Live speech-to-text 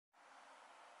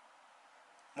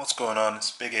What's going on?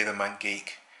 It's Big A the Man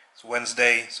Geek. It's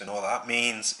Wednesday, so you know what that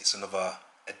means. It's another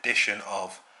edition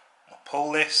of my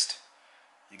pull list.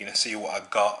 You're going to see what I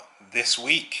got this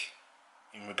week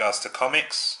in regards to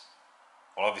comics.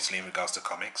 Well, obviously in regards to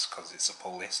comics, because it's a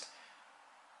pull list.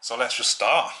 So let's just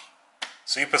start.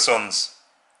 Super Sons.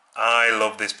 I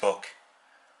love this book.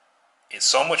 It's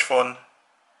so much fun.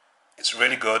 It's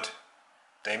really good.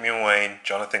 Damian Wayne,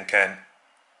 Jonathan Kent.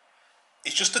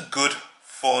 It's just a good,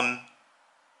 fun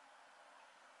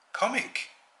comic,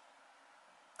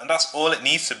 and that's all it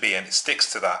needs to be, and it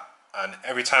sticks to that. And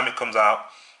every time it comes out,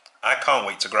 I can't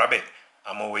wait to grab it.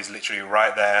 I'm always literally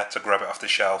right there to grab it off the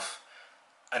shelf,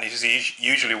 and it's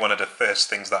usually one of the first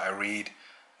things that I read.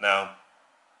 Now,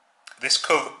 this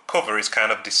cover is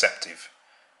kind of deceptive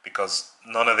because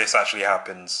none of this actually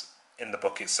happens in the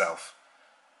book itself.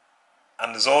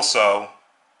 And there's also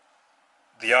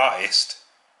the artist,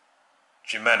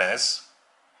 Jimenez.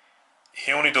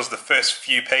 He only does the first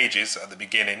few pages at the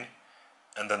beginning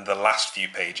and then the last few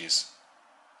pages.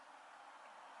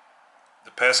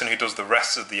 The person who does the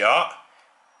rest of the art,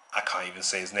 I can't even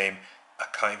say his name, I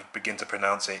can't even begin to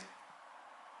pronounce it.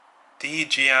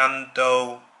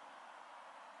 Digiando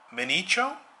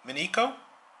Minico?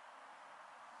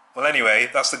 Well, anyway,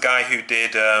 that's the guy who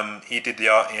did he did the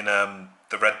art in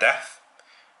The Red Death.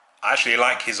 I actually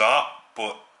like his art,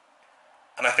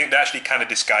 and I think they actually kind of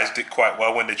disguised it quite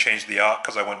well when they changed the art,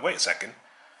 because I went, wait a second,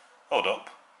 hold up.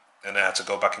 And I had to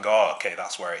go back and go, oh, okay,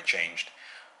 that's where it changed.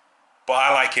 But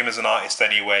I like him as an artist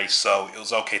anyway, so it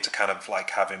was okay to kind of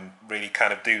like have him really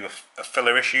kind of do a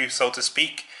filler issue, so to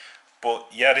speak. But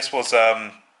yeah, this was,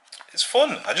 it's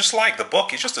fun. I just like the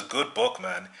book. It's just a good book,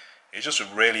 man. It's just a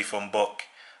really fun book.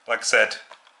 Like I said,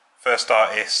 first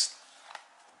artist.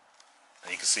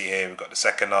 And you can see here, we've got the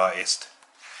second artist.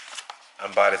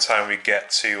 And by the time we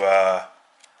get to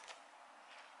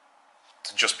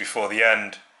just before the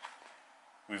end,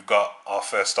 we've got our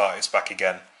first artist back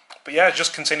again. But yeah, it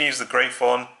just continues the great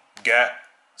fun. Get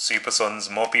Super Sons.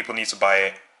 More people need to buy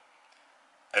it.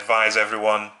 Advise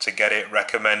everyone to get it.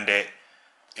 Recommend it.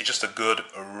 It's just a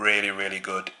really, really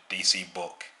good DC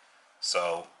book.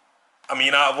 So, I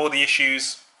mean, out of all the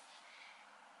issues,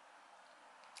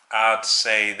 I'd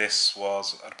say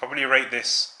I'd probably rate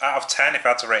this out of 10, if I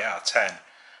had to rate out of 10. I'd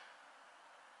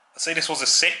say this was a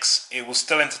 6. It was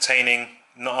still entertaining,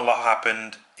 not a lot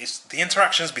happened. The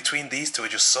interactions between these two are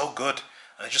just so good,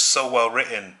 and it's just so well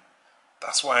written.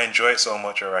 That's why I enjoy it so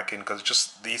much, I reckon, because it's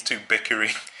just these two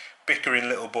bickering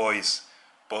little boys.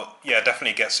 But yeah,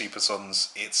 definitely get Super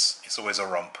Sons. It's always a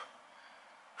romp.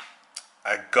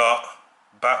 I got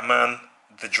Batman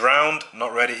The Drowned,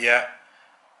 not read it yet.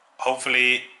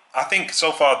 Hopefully, I think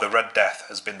so far the Red Death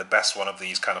has been the best one of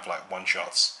these kind of like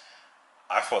one-shots.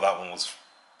 I thought that one was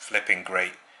flipping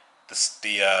great.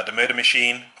 The Murder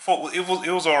Machine, I thought it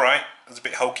was alright. It was a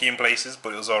bit hokey in places,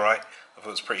 but it was alright. I thought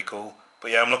it was pretty cool.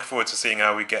 But yeah, I'm looking forward to seeing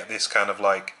how we get this kind of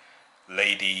like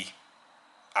Lady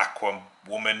Aqua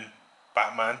Woman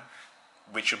Batman,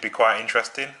 which would be quite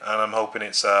interesting. And I'm hoping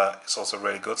it's also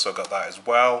really good, so I got that as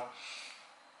well.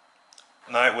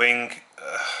 Nightwing,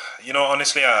 you know,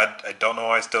 honestly, I don't know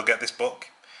why I still get this book.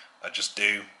 I just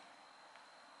do.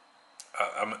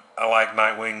 I like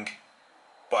Nightwing,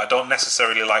 but I don't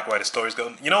necessarily like where the story's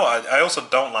going. You know what, I also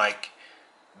don't like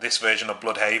this version of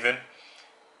Bloodhaven.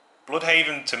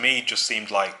 Bloodhaven to me just seemed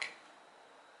like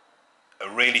a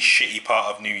really shitty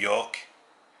part of New York,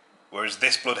 whereas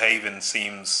this Bloodhaven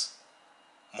seems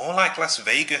more like Las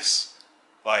Vegas.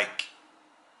 Like,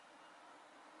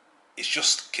 it's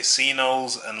just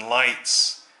casinos and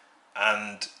lights,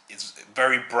 and it's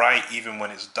very bright even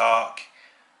when it's dark.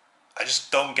 I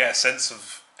just don't get a sense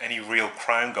of any real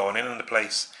crime going in the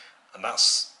place, and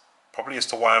that's probably as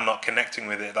to why I'm not connecting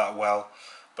with it that well.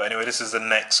 But anyway, this is the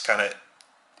next kind of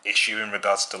issue in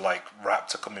regards to like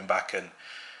Raptor coming back and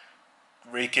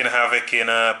wreaking havoc in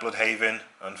Bloodhaven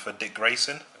and for Dick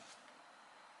Grayson.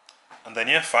 And then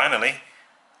yeah, finally,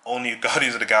 all new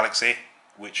Guardians of the Galaxy,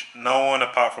 which no one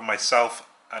apart from myself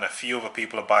and a few other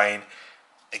people are buying.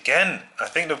 Again, I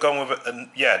think they've gone with a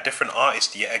different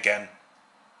artist yet again.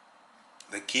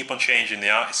 They keep on changing the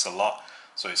artists a lot,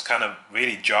 so it's kind of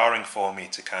really jarring for me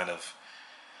to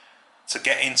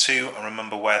get into and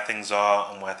remember where things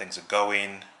are and where things are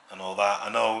going and all that. I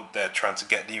know they're trying to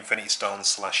get the Infinity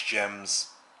Stones / gems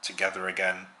together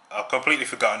again. I've completely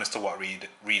forgotten as to what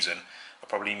reason. I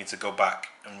probably need to go back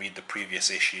and read the previous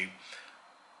issue.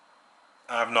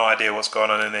 I have no idea what's going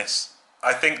on in this.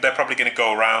 I think they're probably going to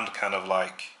go around kind of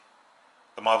like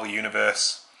the Marvel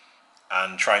Universe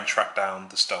and try and track down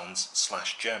the stones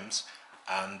 / gems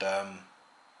and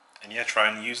yeah, try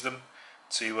and use them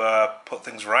to put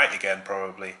things right again,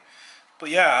 probably. But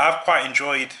yeah, I've quite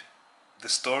enjoyed the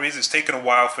stories. It's taken a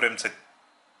while for them to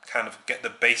kind of get the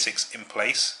basics in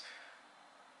place.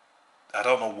 I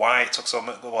don't know why it took so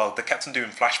much. Well, they kept on doing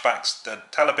flashbacks. They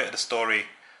tell a bit of the story,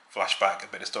 flashback, a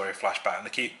bit of story, flashback, and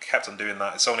they kept on doing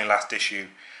that. It's only last issue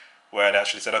where they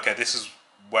actually said, okay, this is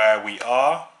where we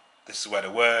are, this is where they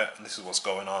were, and this is what's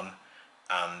going on,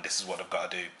 and this is what they've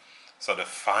got to do. So they're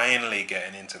finally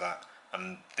getting into that,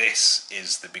 and this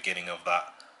is the beginning of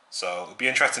that. So it'll be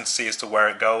interesting to see as to where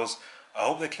it goes. I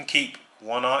hope they can keep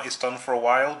one artist on for a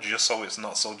while, just so it's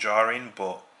not so jarring,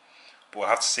 but we'll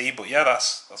have to see. But yeah,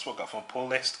 that's what I've got for my pull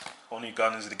list. All New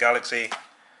Guardians of the Galaxy,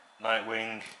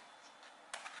 Nightwing,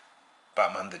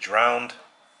 Batman the Drowned,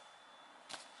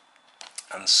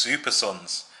 and Super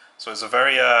Sons. So it's a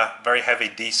very heavy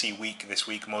DC week this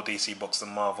week, more DC books than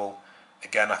Marvel.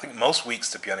 Again, I think most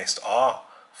weeks, to be honest, are,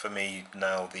 for me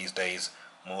now these days,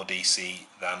 more DC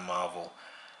than Marvel.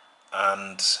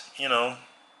 And, you know,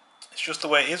 it's just the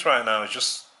way it is right now. It's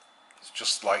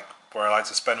just like where I like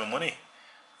to spend my money.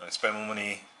 I spend my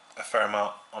money a fair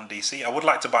amount on DC. I would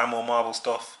like to buy more Marvel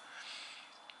stuff.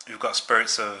 We've got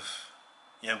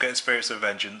I'm getting Spirits of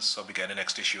Vengeance. I'll be getting the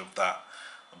next issue of that.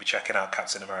 I'll be checking out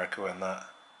Captain America when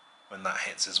that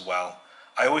hits as well.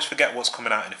 I always forget what's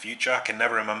coming out in the future. I can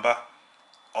never remember.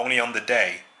 Only on the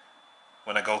day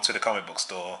when I go to the comic book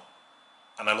store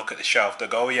and I look at the shelf, they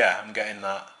go, oh yeah, I'm getting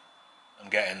that. I'm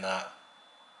getting that.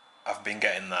 I've been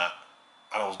getting that.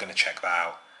 I was going to check that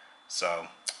out. So,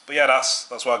 but yeah, that's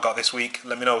what I got this week.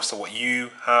 Let me know as to what you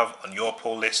have on your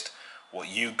pull list, what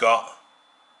you got,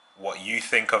 what you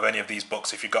think of any of these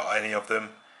books, if you got any of them.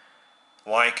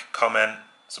 Like, comment,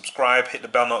 subscribe, hit the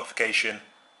bell notification,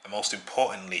 and most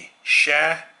importantly,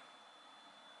 share.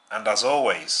 And as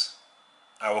always,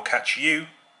 I will catch you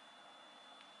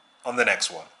on the next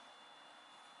one.